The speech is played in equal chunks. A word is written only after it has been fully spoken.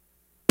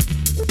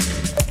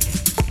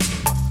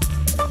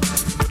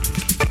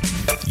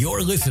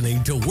You're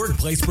listening to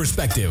Workplace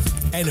Perspective,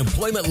 an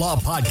employment law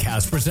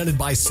podcast presented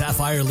by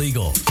Sapphire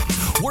Legal.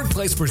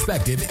 Workplace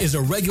Perspective is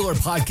a regular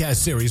podcast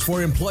series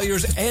for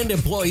employers and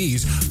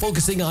employees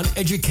focusing on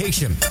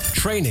education,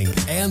 training,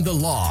 and the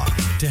law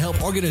to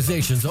help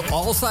organizations of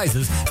all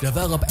sizes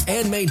develop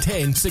and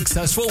maintain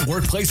successful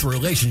workplace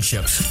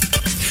relationships.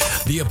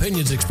 The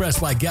opinions expressed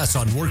by guests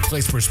on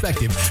Workplace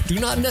Perspective do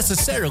not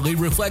necessarily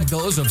reflect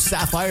those of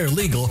Sapphire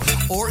Legal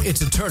or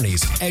its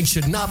attorneys and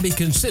should not be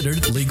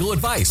considered legal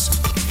advice.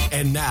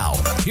 And now,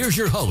 here's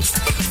your host,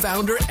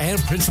 founder and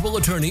principal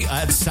attorney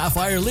at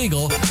Sapphire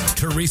Legal,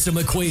 Teresa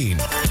McQueen.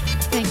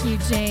 Thank you,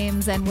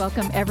 James, and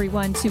welcome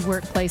everyone to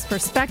Workplace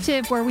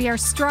Perspective, where we are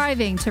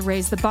striving to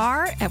raise the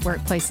bar at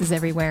workplaces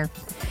everywhere.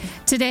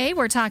 Today,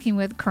 we're talking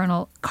with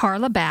Colonel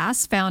Carla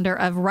Bass, founder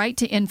of Right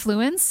to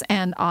Influence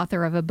and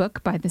author of a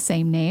book by the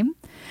same name.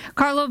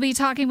 Carla will be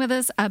talking with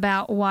us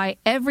about why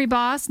every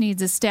boss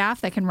needs a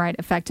staff that can write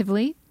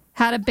effectively,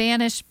 how to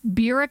banish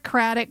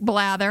bureaucratic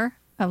blather.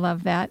 I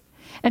love that.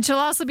 And she'll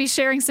also be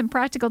sharing some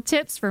practical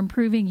tips for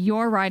improving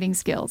your writing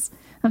skills.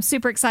 I'm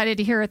super excited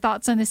to hear her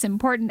thoughts on this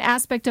important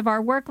aspect of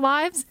our work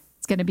lives.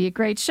 It's going to be a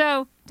great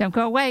show. Don't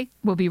go away.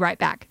 We'll be right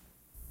back.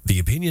 The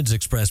opinions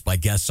expressed by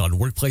guests on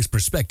Workplace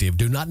Perspective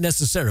do not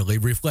necessarily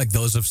reflect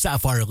those of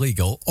Sapphire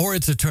Legal or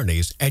its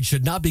attorneys and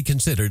should not be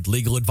considered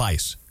legal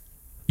advice.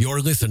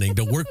 You're listening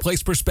to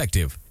Workplace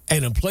Perspective,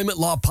 an employment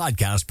law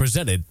podcast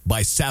presented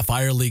by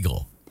Sapphire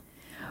Legal.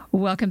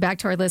 Welcome back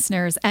to our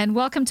listeners, and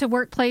welcome to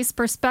Workplace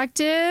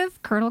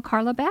Perspective, Colonel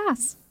Carla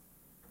Bass.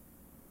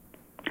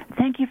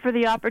 Thank you for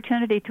the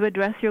opportunity to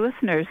address your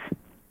listeners.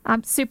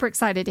 I'm super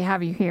excited to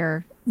have you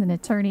here, an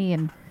attorney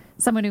and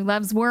someone who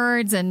loves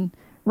words and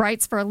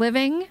writes for a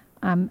living.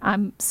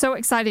 I'm so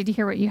excited to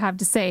hear what you have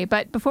to say.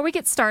 But before we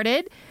get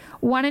started,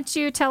 why don't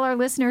you tell our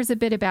listeners a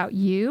bit about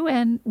you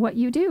and what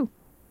you do?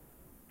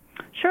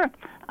 Sure.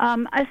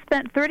 I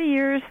spent 30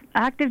 years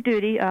active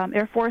duty,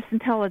 Air Force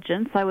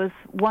intelligence. I was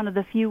one of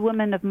the few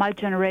women of my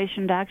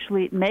generation to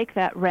actually make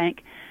that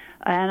rank.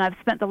 And I've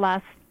spent the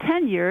last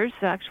 10 years,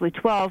 actually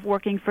 12,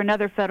 working for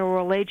another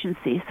federal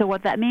agency. So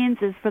what that means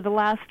is for the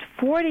last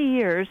 40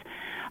 years,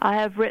 I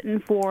have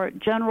written for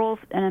generals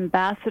and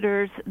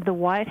ambassadors, the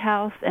White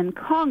House, and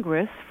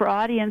Congress for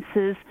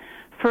audiences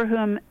for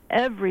whom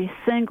every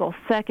single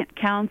second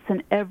counts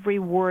and every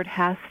word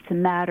has to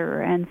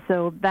matter. And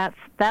so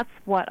that's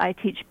what I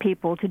teach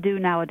people to do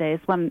nowadays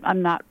when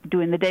I'm not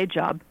doing the day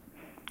job.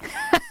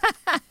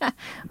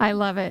 I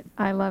love it.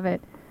 I love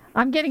it.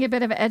 I'm getting a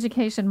bit of an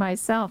education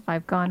myself.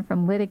 I've gone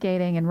from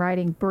litigating and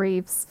writing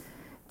briefs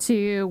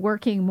to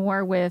working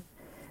more with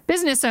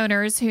business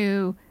owners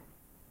who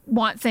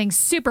want things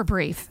super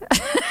brief.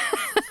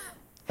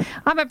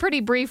 I'm a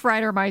pretty brief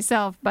writer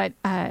myself, but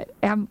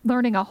I'm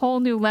learning a whole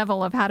new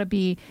level of how to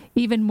be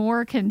even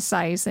more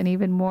concise and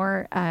even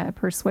more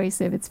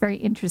persuasive. It's very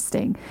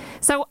interesting.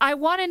 So I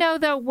want to know,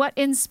 though, what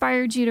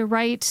inspired you to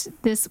write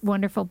this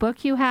wonderful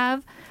book you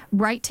have,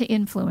 Right to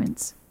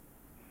Influence?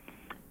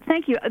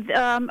 Thank you.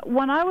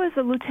 When I was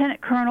a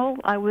lieutenant colonel,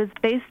 I was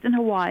based in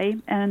Hawaii,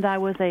 and I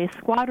was a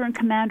squadron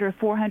commander of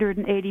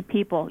 480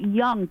 people,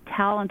 young,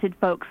 talented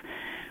folks.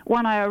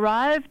 When I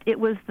arrived, it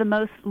was the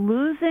most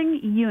losing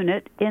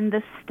unit in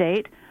the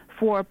state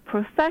for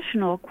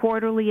professional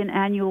quarterly and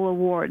annual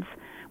awards.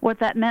 What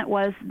that meant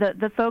was that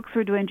the folks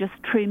were doing just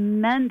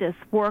tremendous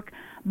work,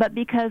 but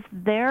because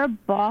their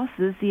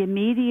bosses, the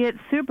immediate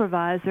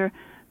supervisor,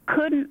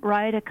 couldn't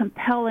write a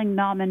compelling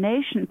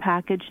nomination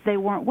package, they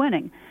weren't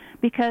winning.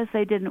 Because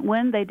they didn't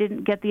win, they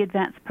didn't get the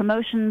advanced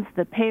promotions,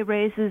 the pay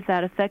raises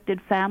that affected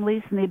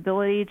families and the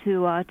ability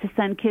to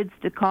send kids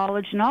to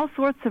college, and all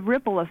sorts of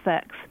ripple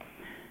effects.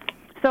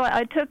 So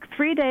I took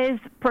 3 days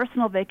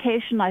personal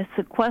vacation. I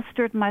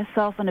sequestered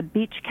myself in a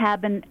beach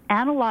cabin,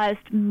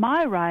 analyzed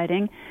my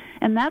writing,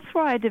 and that's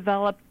where I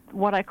developed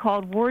what I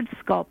called word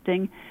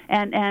sculpting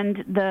and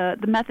the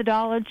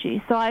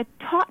methodology. So I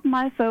taught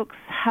my folks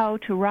how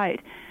to write.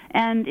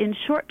 And in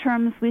short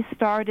terms, we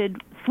started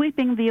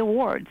sweeping the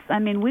awards. I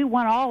mean, we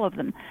won all of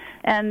them.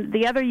 And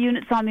the other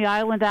units on the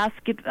island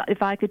asked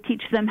if I could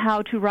teach them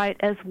how to write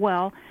as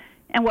well.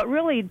 And what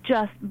really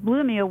just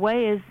blew me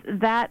away is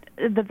that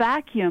the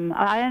vacuum.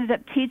 I ended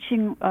up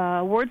teaching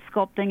word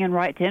sculpting and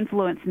Right to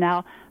Influence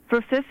now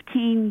for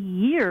 15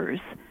 years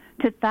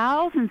to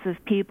thousands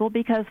of people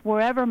because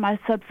wherever my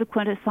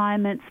subsequent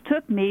assignments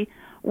took me,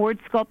 word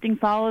sculpting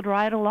followed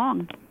right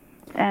along.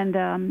 And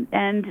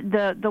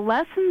the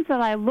lessons that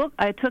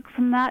I took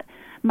from that,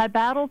 my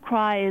battle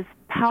cry is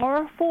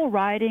powerful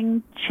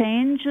writing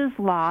changes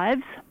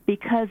lives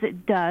because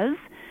it does.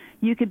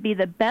 You could be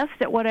the best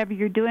at whatever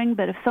you're doing,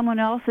 but if someone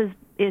else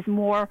is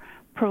more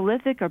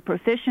prolific or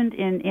proficient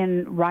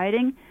in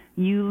writing,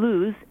 you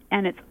lose.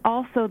 And it's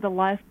also the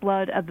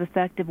lifeblood of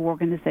effective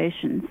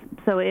organizations.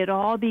 So it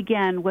all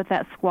began with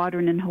that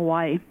squadron in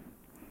Hawaii.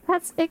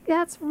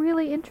 That's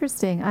really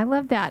interesting. I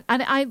love that,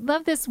 and I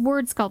love this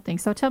word sculpting.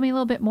 So tell me a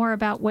little bit more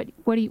about what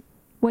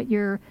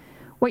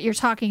you're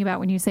talking about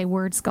when you say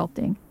word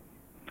sculpting.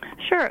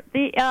 Sure.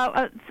 The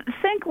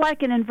think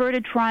like an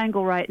inverted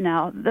triangle right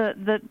now.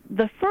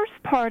 The first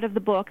part of the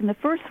book and the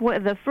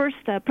first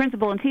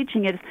principle in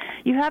teaching it is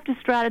you have to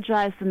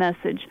strategize the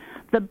message.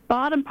 The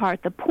bottom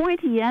part, the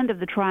pointy end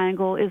of the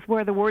triangle, is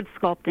where the word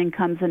sculpting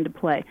comes into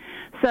play.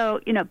 So,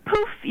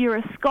 poof, you're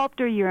a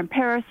sculptor, you're in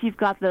Paris, you've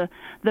got the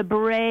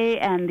beret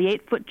and the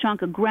 8-foot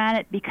chunk of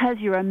granite. Because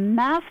you're a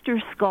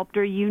master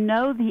sculptor, you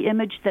know the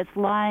image that's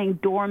lying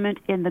dormant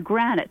in the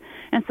granite.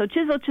 And so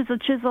chisel, chisel,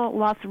 chisel,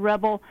 lots of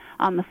rubble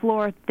on the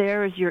floor,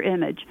 there's your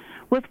image.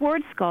 With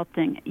word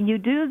sculpting, you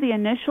do the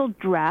initial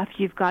draft,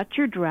 you've got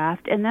your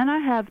draft, and then I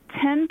have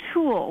 10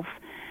 tools.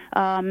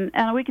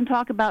 And we can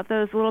talk about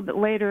those a little bit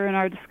later in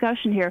our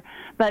discussion here.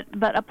 But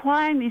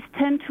applying these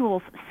 10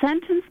 tools,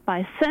 sentence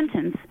by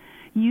sentence,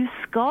 you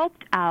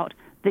sculpt out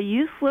the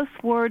useless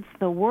words,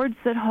 the words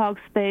that hog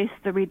space,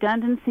 the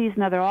redundancies,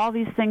 and all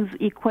these things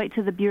equate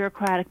to the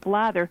bureaucratic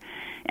blather.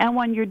 And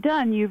when you're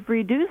done, you've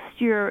reduced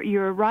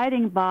your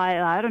writing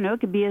by, I don't know, it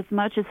could be as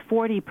much as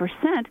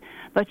 40%,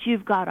 but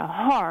you've got a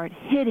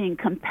hard-hitting,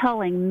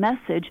 compelling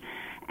message.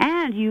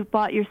 And you've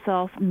bought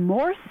yourself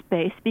more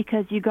space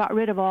because you got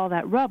rid of all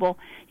that rubble.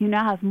 You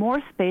now have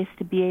more space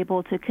to be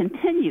able to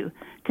continue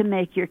to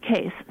make your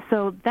case.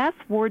 So that's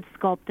word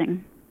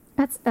sculpting.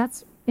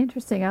 That's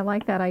interesting. I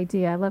like that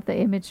idea. I love the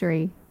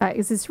imagery.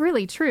 It's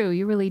really true.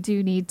 You really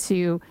do need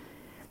to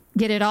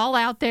get it all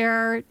out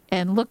there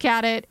and look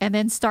at it and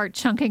then start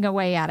chunking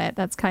away at it.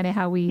 That's kind of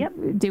how we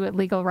do it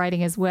legal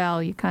writing as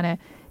well. You kind of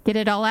get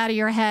it all out of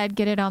your head,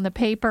 get it on the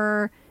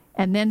paper,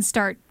 and then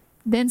start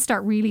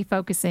really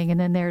focusing. And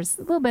then there's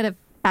a little bit of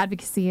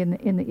advocacy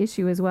in the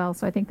issue as well.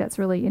 So I think that's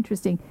really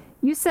interesting.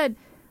 You said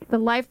the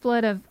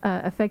lifeblood of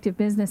effective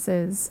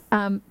businesses.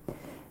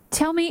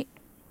 Tell me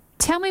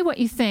what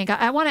you think.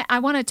 I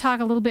want to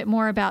talk a little bit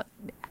more about,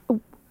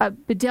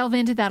 delve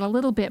into that a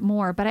little bit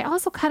more. But I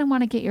also kind of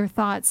want to get your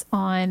thoughts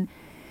on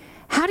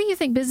how do you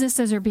think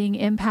businesses are being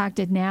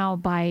impacted now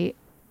by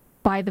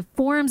the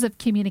forms of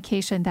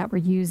communication that we're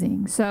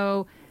using?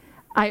 So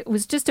I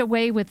was just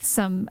away with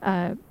some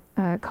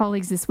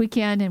colleagues this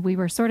weekend, and we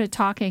were sort of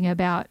talking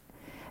about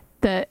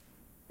the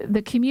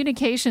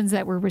communications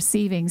that we're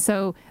receiving.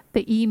 So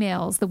the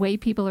emails, the way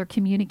people are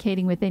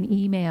communicating within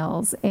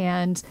emails,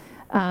 and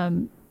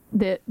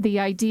the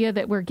idea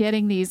that we're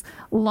getting these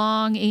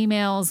long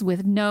emails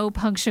with no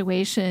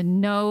punctuation,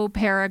 no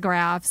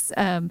paragraphs,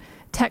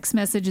 text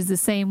messages the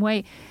same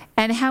way,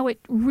 and how it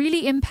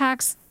really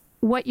impacts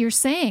what you're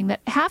saying, that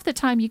half the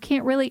time you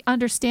can't really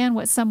understand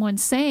what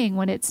someone's saying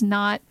when it's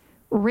not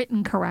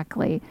written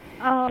correctly.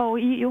 Oh,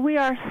 we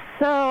are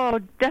so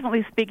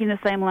definitely speaking the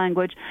same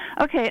language.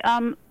 Okay,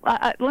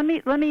 let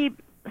me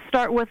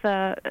start with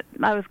I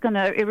was going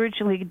to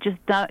originally just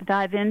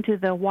dive into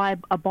the why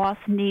a boss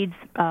needs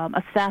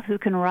a staff who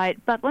can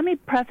write, but let me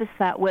preface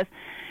that with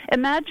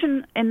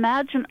imagine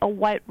a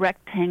white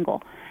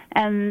rectangle,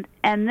 and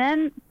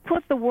then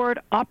put the word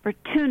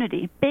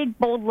opportunity, big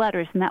bold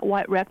letters in that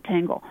white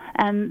rectangle.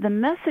 And the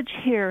message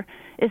here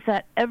is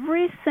that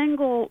every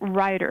single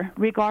writer,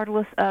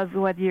 regardless of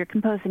whether you're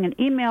composing an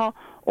email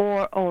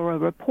or a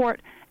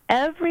report,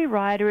 every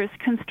writer is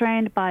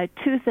constrained by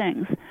two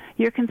things.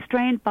 You're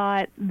constrained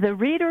by the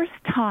reader's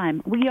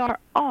time. We are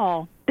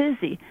all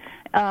busy.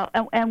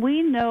 And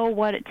we know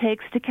what it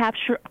takes to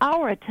capture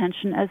our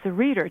attention as a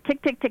reader.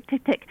 Tick, tick, tick,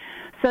 tick, tick.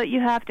 So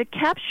you have to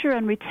capture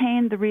and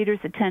retain the reader's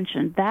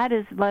attention. That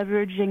is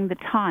leveraging the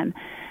time.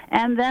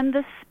 And then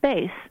the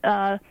space.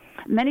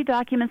 Many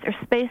documents are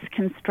space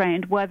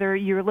constrained, whether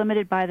you're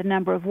limited by the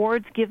number of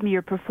words. Give me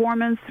your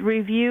performance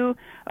review,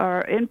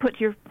 or input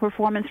your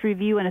performance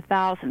review in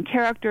 1,000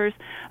 characters.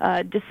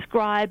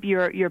 Describe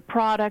your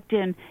product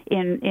in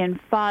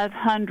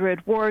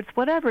 500 words.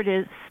 Whatever it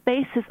is,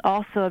 space is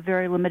also a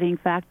very limiting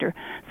factor.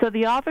 So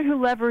the author who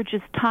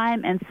leverages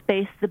time and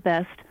space the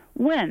best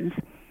wins.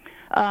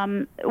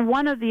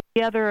 One of the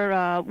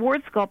other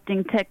word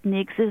sculpting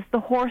techniques is the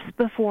horse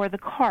before the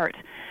cart.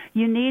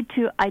 You need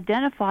to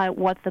identify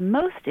what the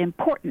most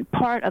important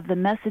part of the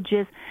message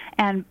is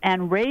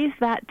and raise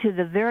that to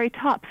the very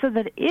top, so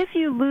that if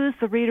you lose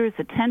the reader's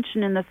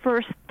attention in the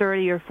first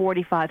 30 or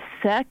 45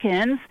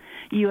 seconds,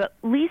 you at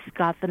least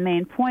got the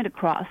main point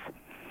across.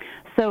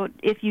 So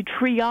if you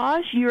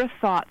triage your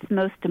thoughts,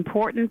 most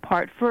important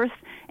part first,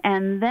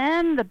 and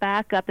then the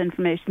backup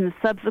information, the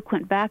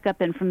subsequent backup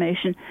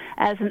information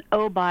as an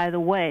oh, by the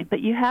way.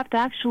 But you have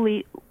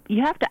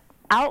to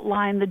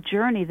outline the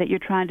journey that you're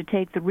trying to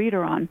take the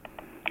reader on.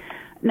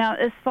 Now,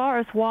 as far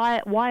as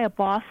why a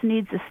boss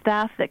needs a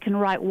staff that can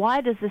write,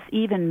 why does this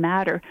even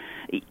matter?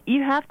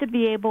 You have to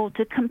be able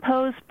to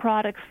compose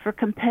products for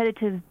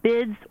competitive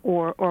bids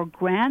or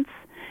grants.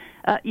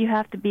 You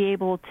have to be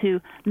able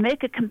to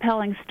make a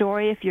compelling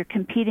story if you're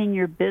competing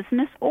your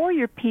business or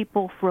your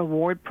people for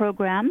award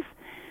programs.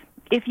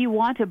 If you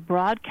want to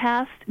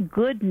broadcast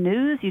good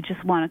news, you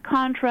just want a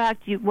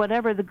contract,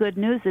 whatever the good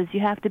news is,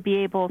 you have to be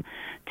able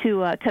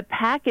to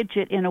package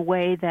it in a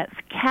way that's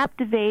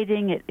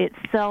captivating. It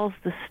sells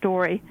the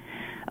story.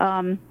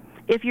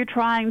 If you're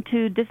trying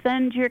to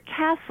defend your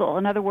castle,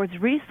 in other words,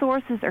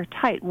 resources are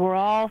tight. We're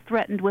all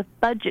threatened with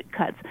budget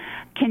cuts.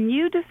 Can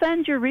you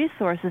defend your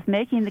resources,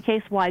 making the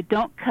case why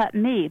don't cut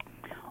me?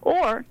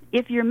 Or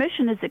if your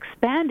mission is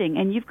expanding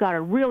and you've got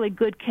a really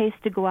good case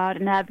to go out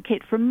and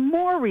advocate for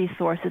more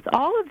resources,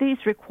 all of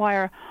these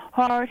require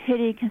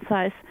hard-hitting,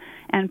 concise,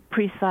 and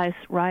precise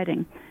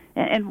writing.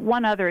 And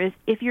one other is,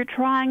 if you're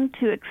trying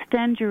to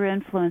extend your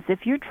influence,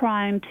 if you're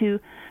trying to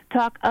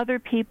talk other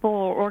people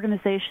or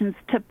organizations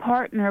to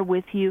partner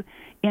with you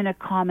in a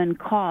common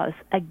cause,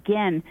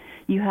 again,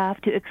 you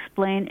have to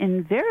explain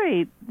in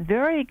very,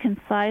 very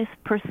concise,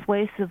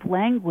 persuasive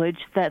language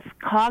that's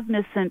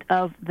cognizant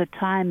of the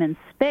time and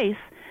space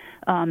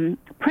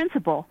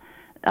principle.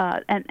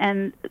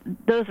 And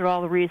those are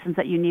all the reasons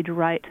that you need to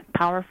write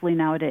powerfully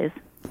nowadays.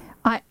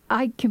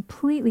 I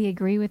completely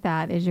agree with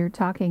that. As you're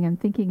talking, I'm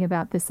thinking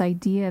about this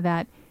idea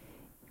that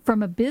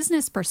from a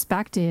business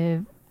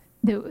perspective,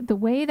 the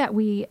way that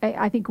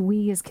I think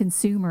we as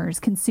consumers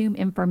consume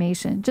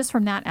information, just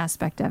from that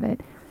aspect of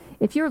it,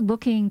 if you're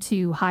looking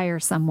to hire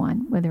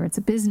someone, whether it's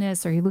a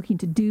business or you're looking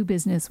to do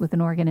business with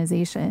an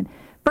organization,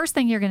 first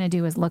thing you're going to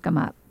do is look them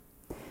up.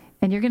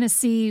 And you're going to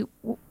see,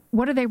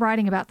 what are they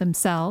writing about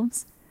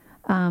themselves?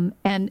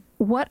 And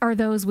what are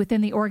those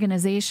within the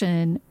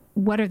organization?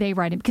 What are they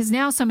writing? Because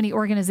now so many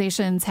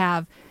organizations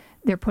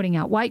they're putting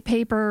out white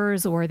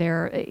papers, or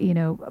they're,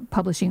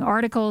 publishing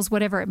articles,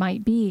 whatever it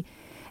might be.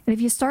 And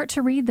if you start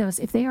to read those,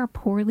 if they are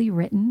poorly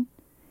written,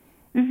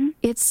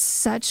 it's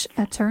such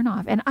a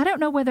turnoff. And I don't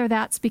know whether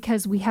that's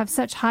because we have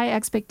such high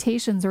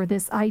expectations, or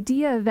this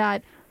idea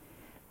that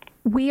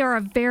we are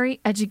a very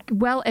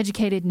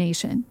well-educated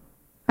nation.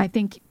 I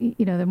think,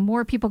 there are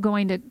more people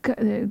going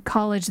to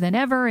college than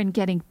ever and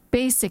getting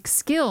basic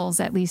skills,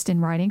 at least in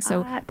writing.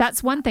 So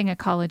that's one thing a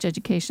college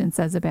education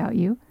says about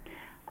you.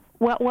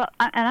 Well,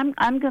 and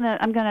I'm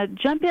gonna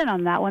jump in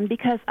on that one,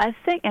 because I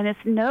think, and it's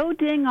no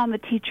ding on the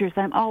teachers.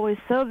 I'm always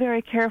so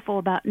very careful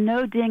about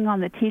no ding on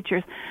the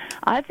teachers.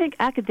 I think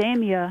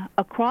academia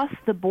across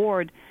the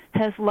board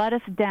has let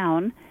us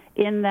down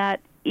in that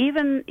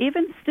even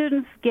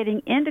students getting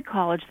into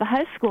college, the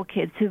high school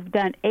kids who've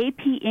done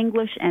AP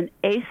English and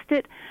aced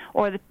it,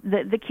 or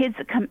the kids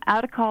that come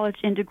out of college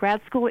into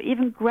grad school, or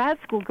even grad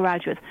school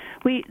graduates,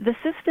 the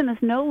system is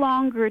no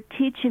longer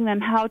teaching them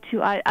how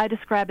to, I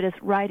describe it as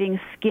writing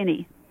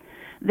skinny.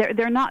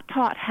 They're not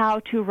taught how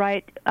to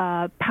write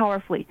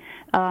powerfully.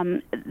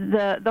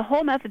 The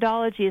whole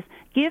methodology is,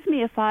 give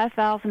me a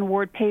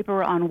 5,000-word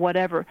paper on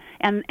whatever,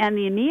 and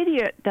the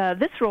immediate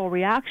visceral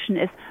reaction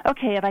is,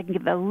 okay, if I can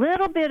give a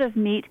little bit of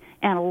meat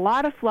and a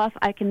lot of fluff,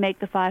 I can make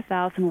the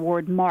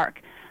 5,000-word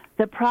mark.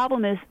 The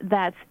problem is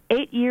that's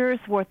 8 years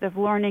worth of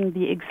learning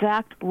the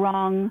exact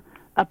wrong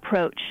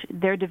approach.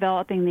 They're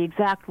developing the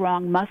exact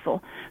wrong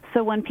muscle.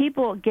 So when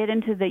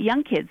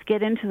young kids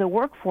get into the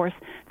workforce,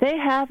 they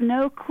have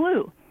no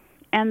clue.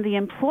 And the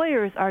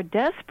employers are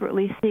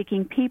desperately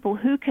seeking people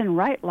who can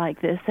write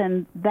like this,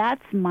 and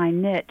that's my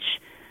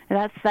niche.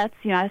 That's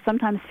I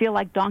sometimes feel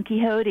like Don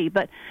Quixote,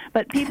 but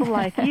people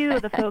like you,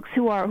 the folks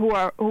who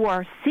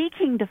are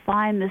seeking to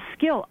find this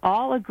skill,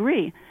 all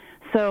agree.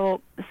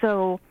 So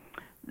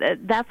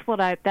that's what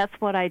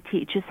I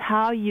teach, is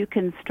how you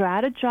can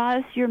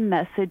strategize your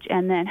message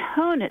and then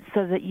hone it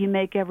so that you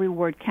make every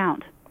word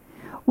count.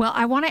 Well,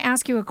 I want to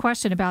ask you a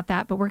question about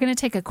that, but we're going to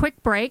take a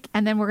quick break,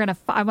 and then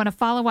I want to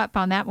follow up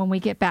on that when we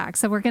get back.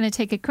 So we're going to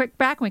take a quick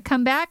break. When we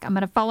come back, I'm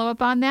going to follow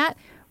up on that.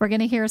 We're going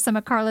to hear some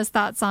of Carla's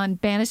thoughts on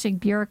banishing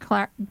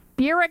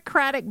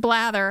bureaucratic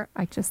blather.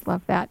 I just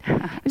love that.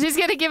 She's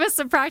going to give us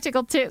some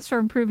practical tips for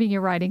improving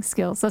your writing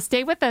skills. So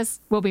stay with us.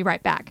 We'll be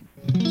right back.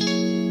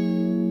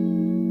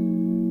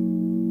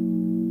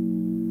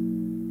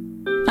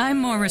 I'm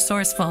more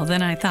resourceful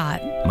than I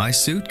thought. My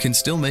suit can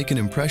still make an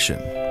impression.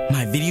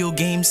 My video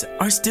games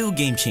are still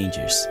game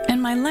changers. And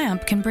my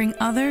lamp can bring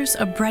others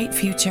a bright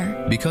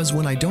future. Because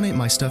when I donate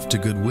my stuff to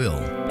Goodwill,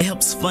 it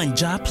helps fund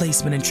job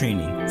placement and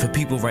training for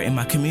people right in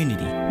my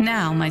community.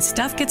 Now my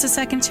stuff gets a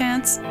second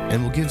chance.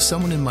 And will give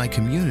someone in my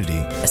community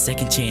a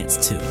second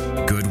chance too.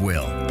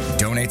 Goodwill.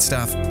 Donate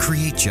stuff,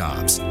 create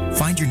jobs.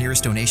 Find your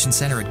nearest donation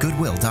center at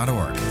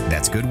goodwill.org.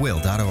 That's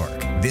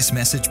goodwill.org. This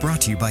message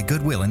brought to you by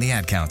Goodwill and the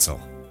Ad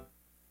Council.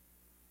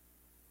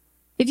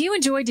 If you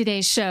enjoyed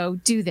today's show,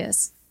 do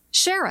this.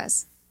 Share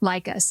us,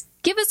 like us,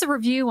 give us a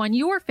review on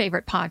your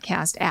favorite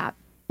podcast app.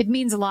 It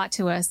means a lot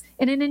to us,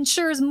 and it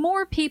ensures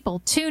more people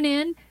tune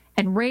in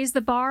and raise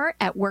the bar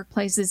at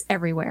workplaces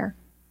everywhere.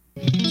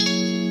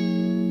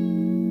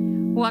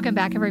 Welcome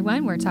back,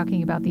 everyone. We're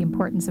talking about the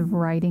importance of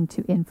writing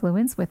to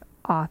influence with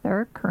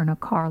author Colonel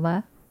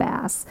Carla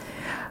Bass.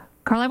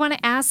 Carla, I want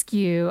to ask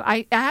you,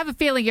 I have a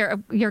feeling you're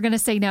going to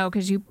say no,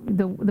 because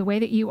the way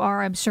that you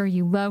are, I'm sure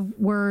you love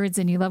words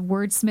and you love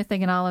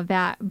wordsmithing and all of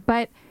that.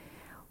 But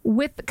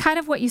with kind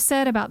of what you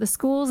said about the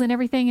schools and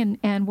everything,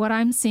 and what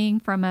I'm seeing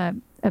from a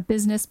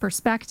business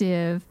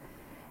perspective,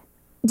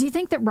 do you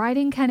think that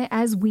writing kind of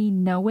as we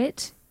know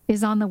it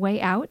is on the way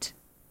out?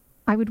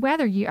 I'd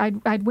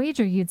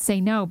wager you'd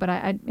say no, but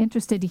I'm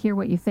interested to hear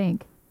what you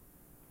think.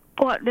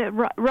 Well,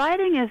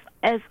 writing is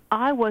as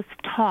I was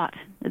taught.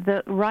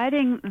 The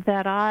writing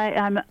that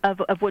I'm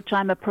of which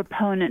I'm a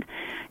proponent,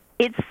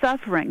 it's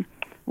suffering,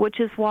 which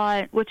is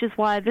why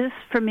this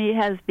for me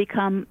has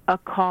become a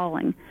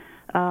calling.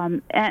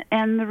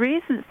 And the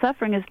reason it's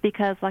suffering is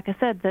because, like I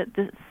said,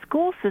 the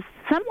school system,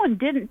 someone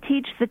didn't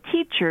teach the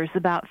teachers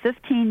about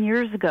 15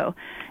 years ago,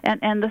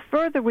 and the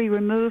further we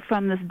remove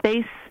from this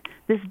base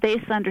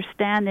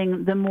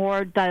understanding, the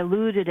more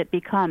diluted it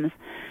becomes.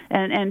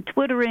 And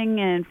Twittering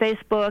and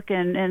Facebook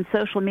and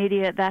social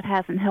media, that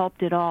hasn't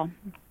helped at all.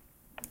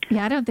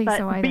 Yeah, I don't think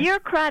so either.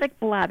 Bureaucratic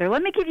blather.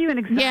 Let me give you an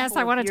example. Yes,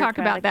 I want to talk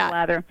about that.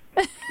 Blather.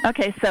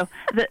 Okay, so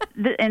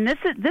and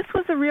this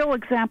was a real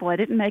example. I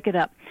didn't make it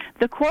up.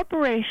 The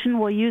corporation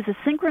will use a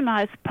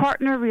synchronized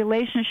partner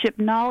relationship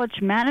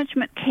knowledge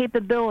management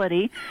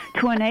capability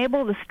to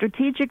enable the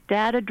strategic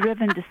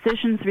data-driven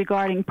decisions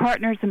regarding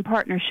partners and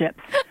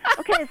partnerships.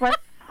 Okay, it's like,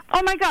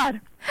 oh my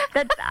God,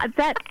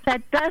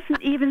 that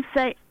doesn't even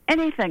say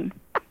anything.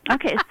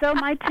 Okay, so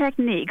my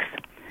techniques.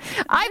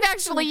 I've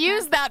actually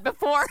used that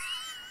before.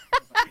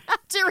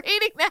 After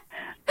reading that.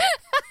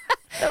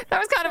 That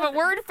was kind of a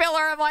word filler.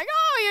 I'm like,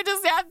 oh, you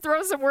just have to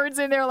throw some words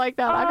in there like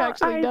that. I've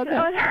actually done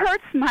that. It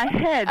hurts my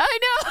head. I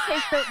know.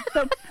 Okay,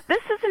 so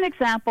this is an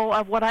example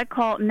of what I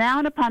call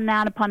noun upon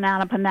noun upon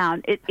noun upon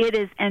noun. It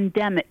is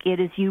endemic. It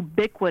is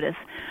ubiquitous.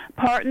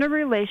 Partner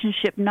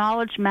relationship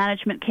knowledge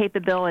management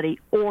capability.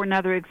 Or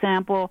another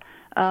example,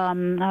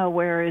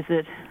 where is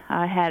it?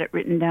 I had it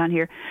written down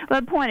here.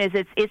 Well, the point is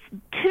it's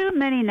too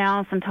many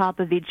nouns on top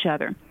of each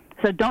other.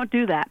 So don't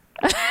do that.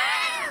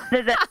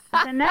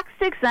 The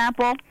next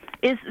example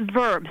is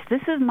verbs.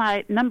 This is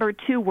my number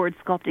 2 word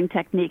sculpting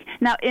technique.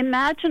 Now,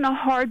 imagine a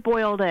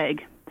hard-boiled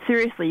egg.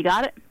 Seriously, you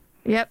got it?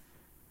 Yep.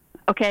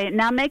 Okay,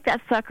 now make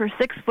that sucker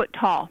 6 foot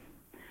tall.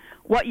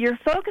 What you're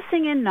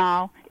focusing in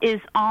now is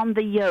on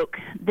the yolk.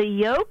 The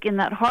yolk in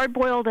that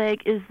hard-boiled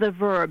egg is the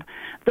verb.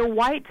 The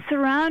white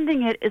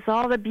surrounding it is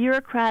all the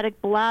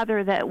bureaucratic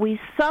blather that we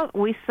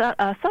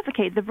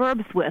suffocate the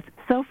verbs with.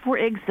 So, for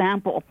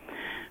example,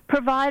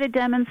 provide a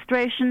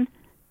demonstration,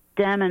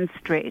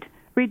 demonstrate.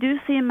 Reduce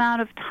the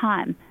amount of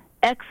time,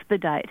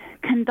 expedite.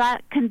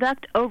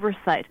 Conduct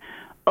oversight,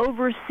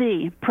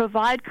 oversee.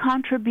 Provide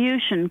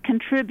contribution,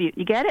 contribute.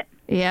 You get it?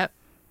 Yep.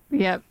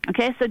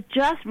 Okay, so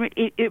just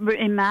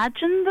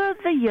imagine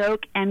the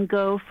yolk and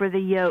go for the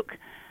yolk.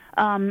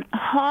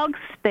 Hog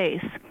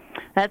space.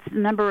 That's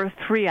number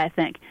 3, I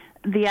think.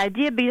 The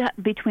idea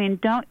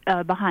behind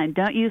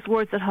don't use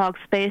words that hog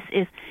space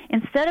is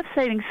instead of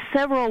saying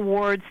several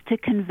words to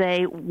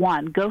convey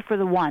one, go for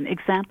the one.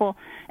 Example,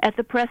 at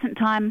the present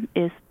time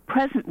is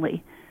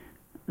presently.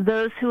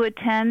 Those who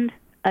attend,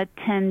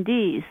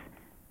 attendees.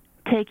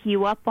 Take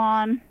you up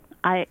on,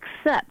 I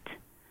accept.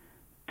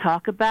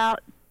 Talk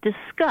about,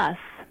 discuss.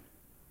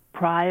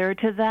 Prior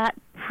to that,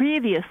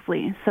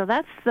 previously. So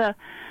that's the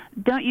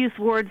don't use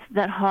words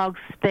that hog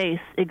space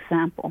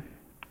example.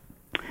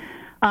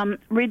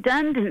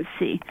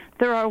 Redundancy.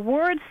 There are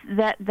words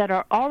that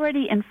are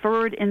already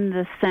inferred in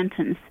the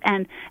sentence,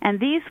 and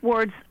these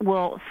words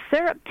will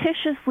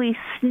surreptitiously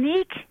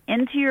sneak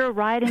into your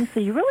writing, so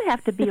you really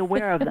have to be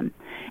aware of them.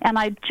 And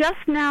I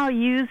just now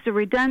used a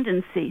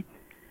redundancy.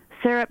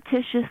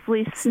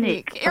 Surreptitiously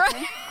sneak.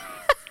 Okay?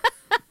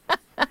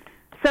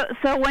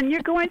 So when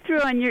you're going through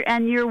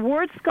and you're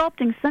word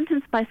sculpting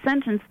sentence by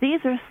sentence,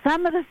 these are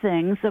some of the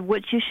things of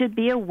which you should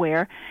be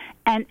aware,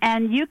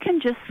 and you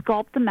can just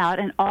sculpt them out,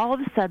 and all of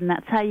a sudden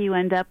that's how you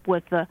end up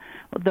with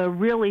the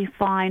really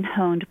fine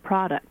honed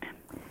product.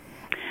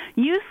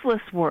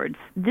 Useless words.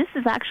 This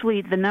is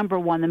actually the number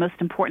 1, the most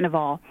important of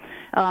all.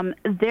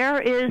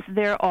 There is,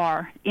 there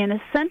are. In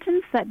a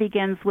sentence that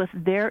begins with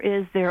there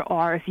is, there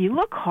are, if you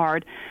look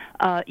hard,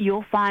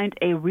 you'll find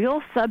a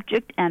real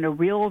subject and a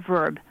real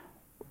verb.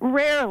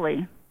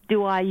 Rarely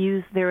do I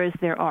use there is,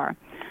 there are.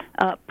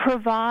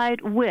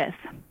 Provide with.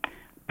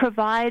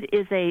 Provide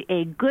is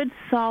a good,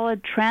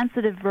 solid,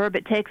 transitive verb.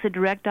 It takes a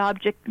direct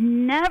object.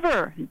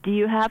 Never do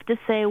you have to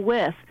say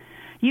with.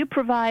 You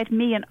provide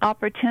me an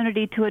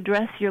opportunity to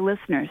address your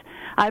listeners.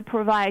 I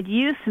provide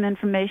you some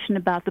information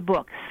about the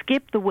book.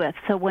 Skip the with.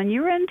 So when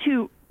you're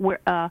into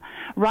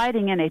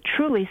writing in a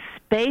truly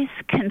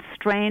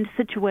space-constrained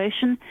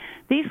situation,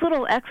 these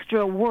little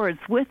extra words,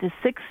 with is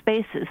 6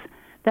 spaces.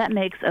 That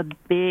makes a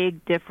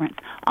big difference.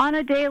 On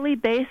a daily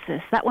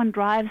basis, that one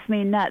drives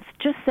me nuts.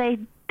 Just say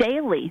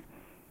daily.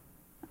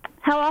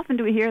 How often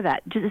do we hear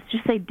that? Just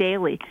say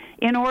daily.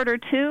 In order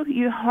to,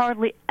 you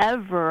hardly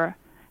ever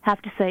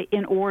have to say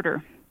in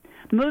order.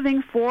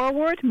 Moving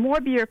forward, more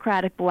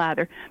bureaucratic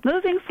blather.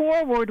 Moving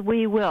forward,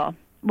 we will.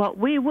 Well,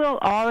 we will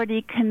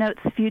already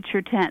connotes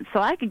future tense, so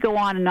I could go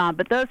on,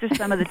 but those are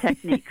some of the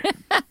techniques.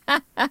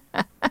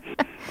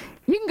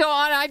 You can go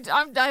on.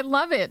 I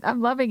love it.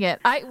 I'm loving it.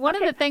 One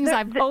of the things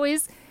I've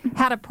always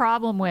had a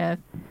problem with,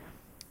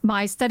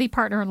 my study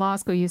partner in law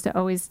school we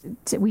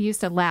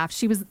used to laugh.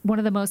 She was one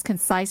of the most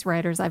concise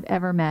writers I've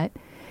ever met.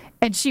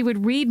 And she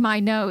would read my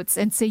notes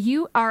and say,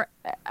 you are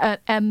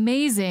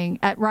amazing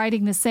at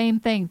writing the same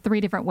thing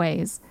 3 different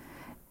ways.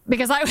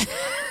 Because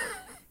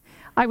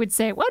I would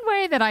say it one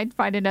way, then I'd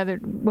find another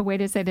way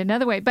to say it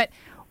another way. But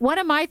one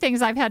of my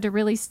things I've had to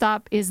really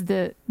stop is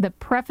the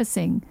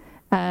prefacing.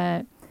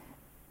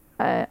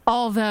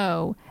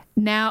 Although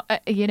now,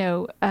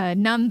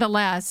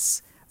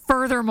 nonetheless,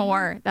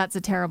 furthermore, that's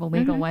a terrible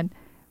legal one.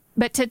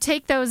 But to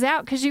take those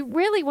out, because you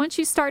really, once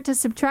you start to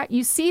subtract,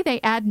 you see they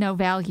add no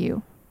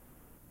value.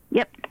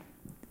 Yep.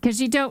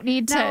 Because you don't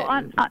need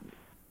to.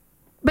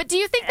 But do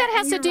you think that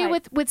has to do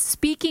with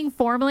speaking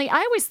formally? I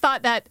always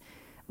thought that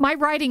my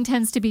writing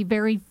tends to be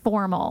very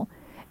formal.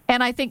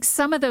 And I think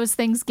some of those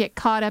things get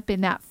caught up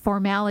in that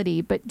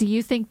formality. But do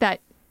you think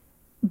that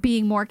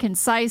being more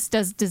concise,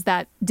 does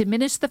that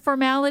diminish the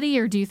formality,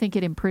 or do you think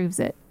it improves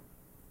it?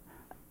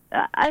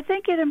 I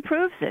think it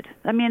improves it.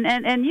 I mean,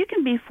 and you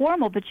can be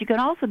formal, but you can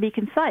also be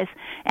concise.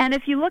 And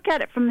if you look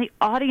at it from the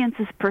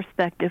audience's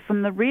perspective,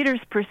 from the reader's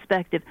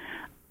perspective,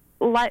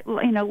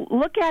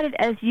 look at it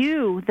as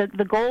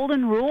the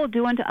golden rule,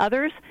 do unto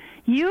others.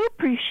 You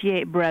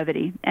appreciate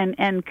brevity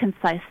and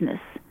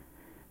conciseness.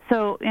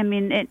 So, I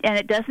mean, and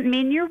it doesn't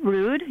mean you're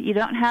rude. You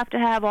don't have to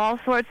have all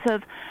sorts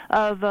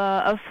of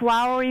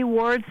flowery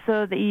words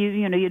so that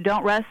you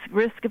don't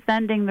risk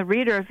offending the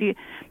reader.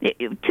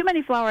 Too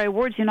many flowery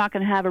words, you're not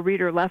going to have a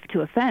reader left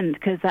to offend,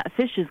 because that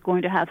fish is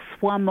going to have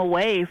swum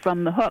away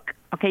from the hook.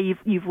 Okay,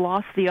 you've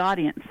lost the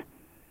audience.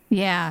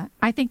 Yeah,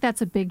 I think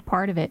that's a big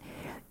part of it.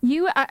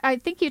 I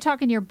think you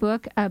talk in your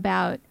book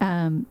about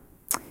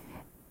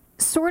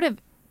sort of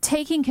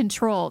taking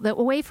control, the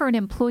way for an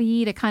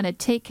employee to kind of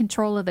take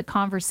control of the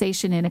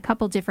conversation in a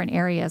couple different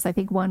areas. I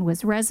think one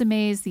was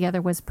resumes, the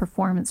other was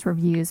performance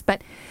reviews.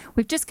 But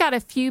we've just got a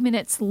few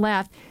minutes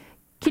left.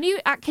 Can you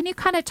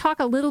kind of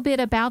talk a little bit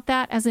about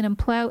that as an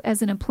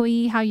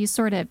employee, how you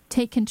sort of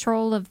take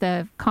control of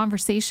the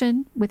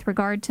conversation with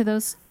regard to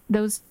those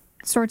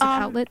sorts of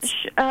outlets?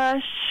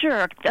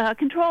 Sure.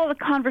 Control the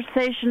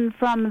conversation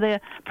from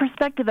the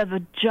perspective of a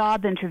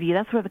job interview.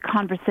 That's where the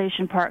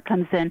conversation part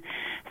comes in.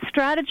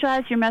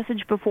 Strategize your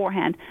message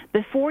beforehand.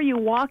 Before you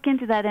walk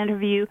into that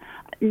interview,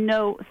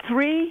 know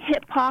 3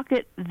 hip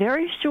pocket,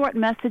 very short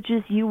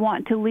messages you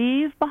want to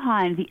leave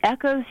behind, the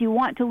echoes you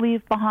want to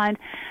leave behind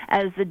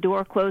as the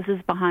door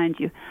closes behind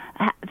you.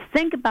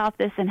 Think about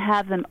this and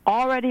have them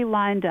already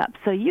lined up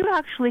so you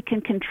actually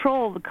can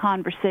control the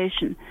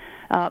conversation.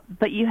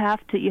 But you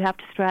have to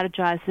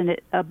strategize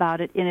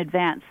about it in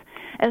advance.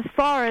 As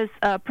far as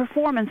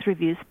performance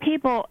reviews,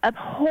 people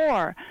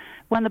abhor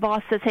when the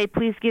boss says, "Hey,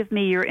 please give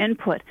me your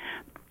input."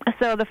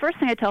 So the first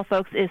thing I tell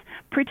folks is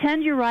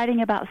pretend you're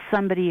writing about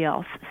somebody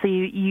else. So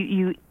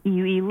you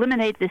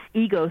eliminate this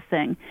ego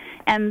thing,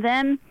 and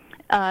then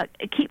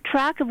keep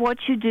track of what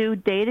you do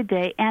day to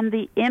day and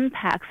the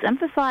impacts.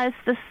 Emphasize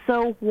the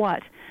so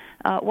what.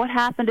 What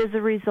happened as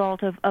a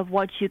result of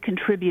what you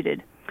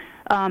contributed.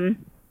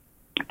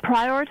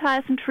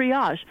 Prioritize and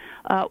triage.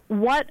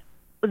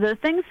 The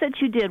things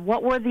that you did,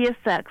 what were the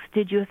effects?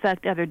 Did you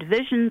affect other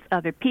divisions,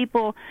 other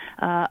people,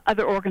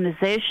 other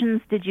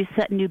organizations? Did you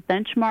set new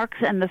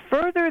benchmarks? And the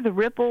further the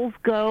ripples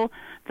go,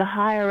 the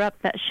higher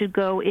up that should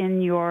go in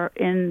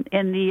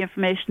the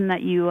information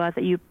that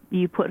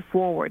you put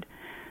forward.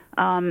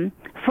 Frame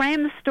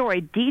the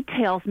story.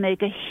 Details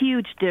make a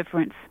huge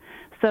difference.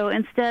 So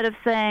instead of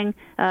saying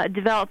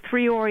develop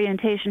 3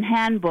 orientation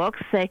handbooks,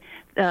 say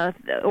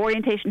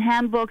orientation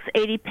handbooks,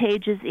 80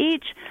 pages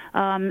each,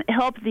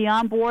 help the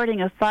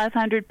onboarding of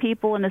 500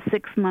 people in a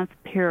 6-month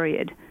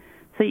period.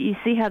 So you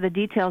see how the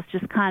details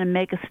just kind of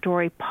make a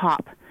story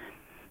pop.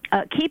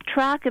 Keep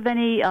track of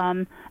any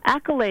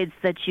accolades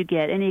that you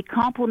get, any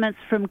compliments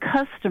from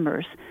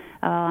customers.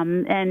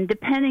 And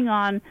depending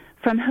on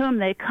from whom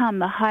they come,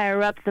 the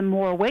higher up, the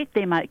more weight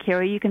they might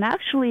carry. You can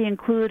actually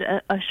include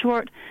a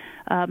short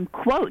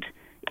quote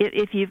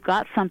if you've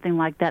got something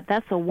like that.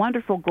 That's a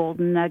wonderful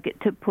golden nugget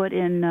to put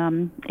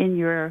in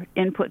your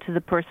input to the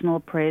personal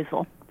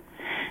appraisal.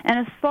 And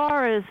as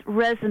far as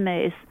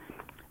resumes,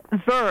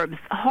 verbs,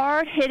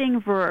 hard-hitting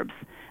verbs.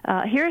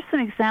 Here's some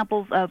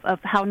examples of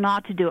how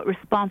not to do it.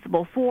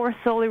 Responsible for,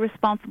 solely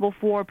responsible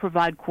for,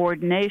 provide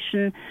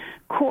coordination,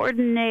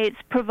 coordinates,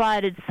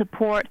 provided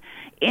support.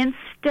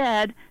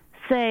 Instead,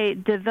 say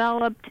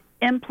developed,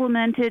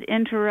 implemented,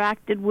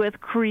 interacted with,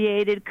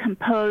 created,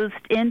 composed,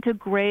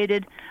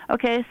 integrated.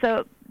 Okay,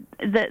 so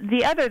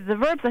the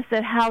verbs I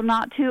said how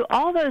not to,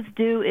 all those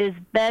do is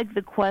beg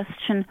the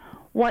question,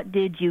 what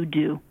did you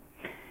do?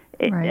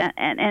 Right.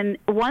 And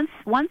once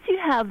you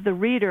have the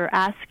reader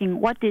asking,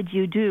 what did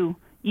you do,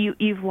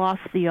 you've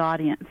lost the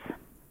audience.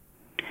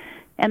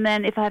 And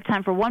then if I have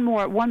time for one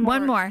more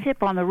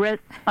tip on the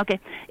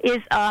is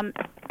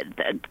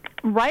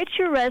write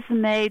your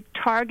resume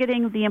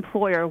targeting the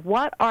employer.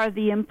 What are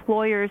the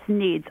employer's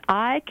needs?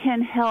 I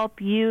can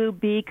help you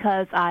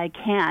because I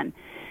can,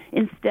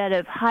 instead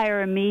of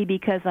hire me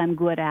because I'm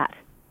good at.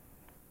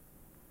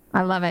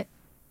 I love it.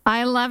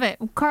 I love it.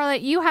 Carla,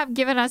 you have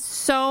given us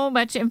so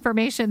much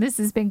information. This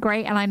has been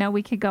great, and I know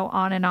we could go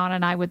on, and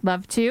I would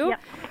love to.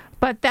 Yep.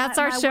 But that's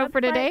our show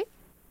for today.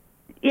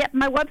 Yep,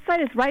 my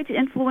website is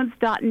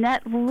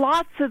righttoinfluence.net.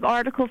 Lots of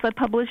articles I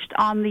published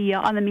on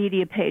the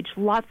media page.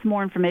 Lots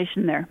more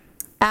information there.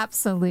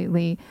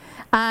 Absolutely.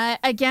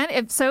 Again,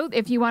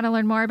 if you want to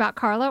learn more about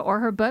Carla or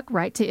her book,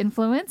 Right to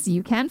Influence,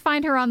 you can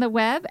find her on the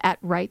web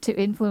at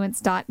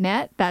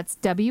righttoinfluence.net. That's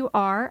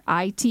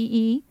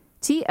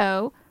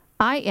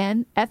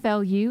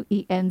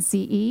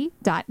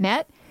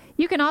WRITETOINFLUENCE.net.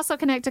 You can also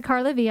connect to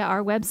Carla via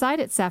our website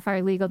at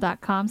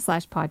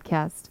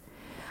sapphirelegal.com/podcast.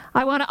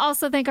 I want to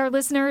also thank our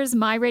listeners,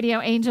 My Radio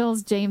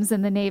Angels, James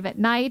and the Knave at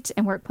Night,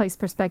 and Workplace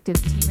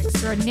Perspectives team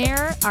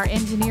extraordinaire, our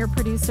engineer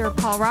producer,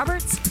 Paul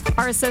Roberts,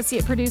 our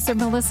associate producer,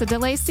 Melissa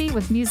DeLacy,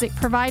 with music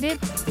provided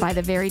by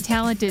the very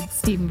talented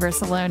Stephen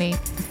Versaloni.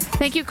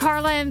 Thank you,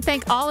 Carla, and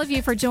thank all of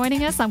you for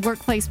joining us on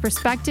Workplace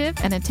Perspective.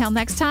 And until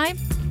next time,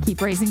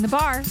 keep raising the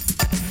bar.